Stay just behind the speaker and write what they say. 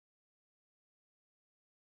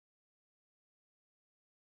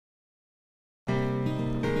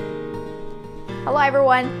Hello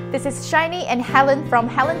everyone, this is Shiny and Helen from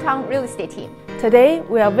Helentown Real Estate Team. Today,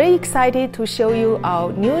 we are very excited to show you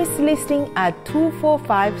our newest listing at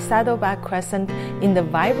 245 Saddleback Crescent in the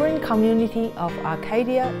vibrant community of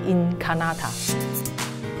Arcadia in Kanata.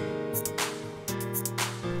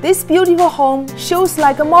 This beautiful home shows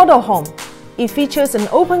like a model home. It features an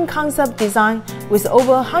open concept design with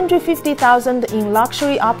over $150,000 in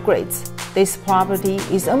luxury upgrades. This property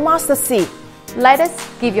is a must-see. Let us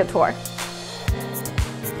give you a tour.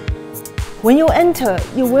 When you enter,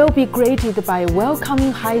 you will be greeted by a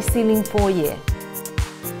welcoming high-ceiling foyer.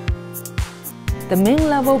 The main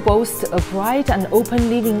level boasts a bright and open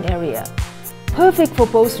living area, perfect for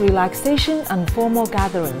both relaxation and formal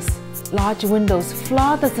gatherings. Large windows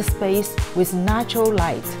flood the space with natural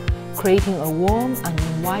light, creating a warm and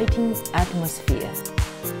inviting atmosphere.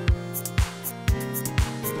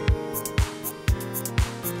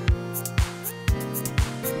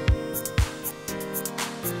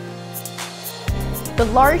 The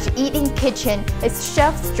large eating kitchen is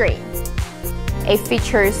chef-straight. It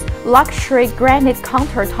features luxury granite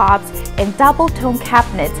countertops and double-tone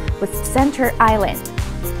cabinets with center island.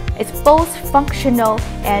 It's both functional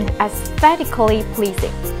and aesthetically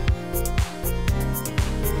pleasing.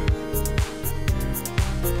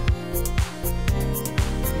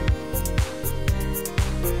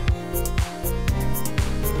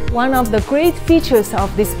 One of the great features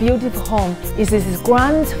of this beautiful home is its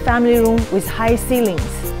grand family room with high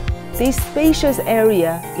ceilings. This spacious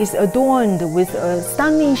area is adorned with a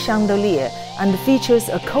stunning chandelier and features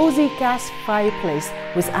a cozy gas fireplace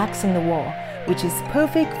with accent wall, which is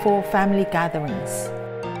perfect for family gatherings.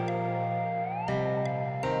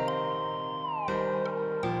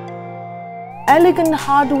 Elegant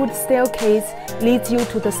hardwood staircase leads you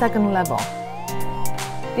to the second level.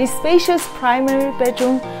 This spacious primary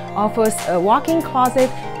bedroom offers a walk-in closet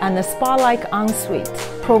and a spa-like ensuite,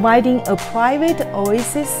 providing a private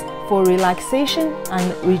oasis for relaxation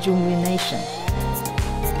and rejuvenation.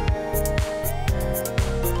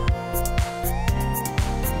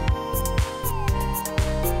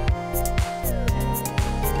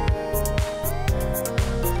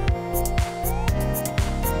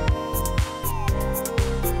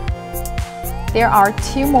 There are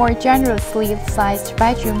two more generously sized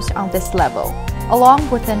bedrooms on this level, along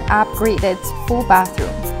with an upgraded full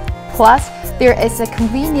bathroom. Plus, there is a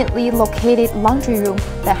conveniently located laundry room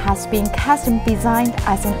that has been custom designed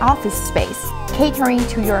as an office space, catering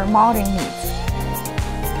to your modern needs.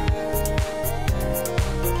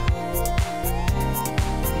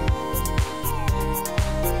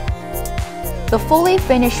 The fully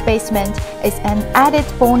finished basement is an added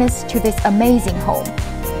bonus to this amazing home.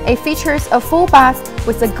 It features a full bath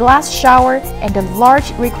with a glass shower and a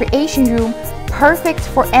large recreation room, perfect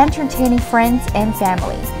for entertaining friends and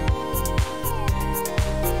family.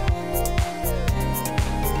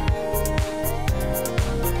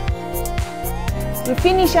 We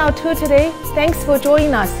finish our tour today. Thanks for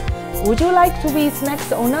joining us. Would you like to be its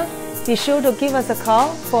next owner? Be sure to give us a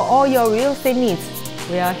call for all your real estate needs.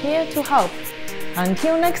 We are here to help.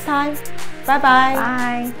 Until next time, bye-bye.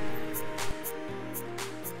 Bye.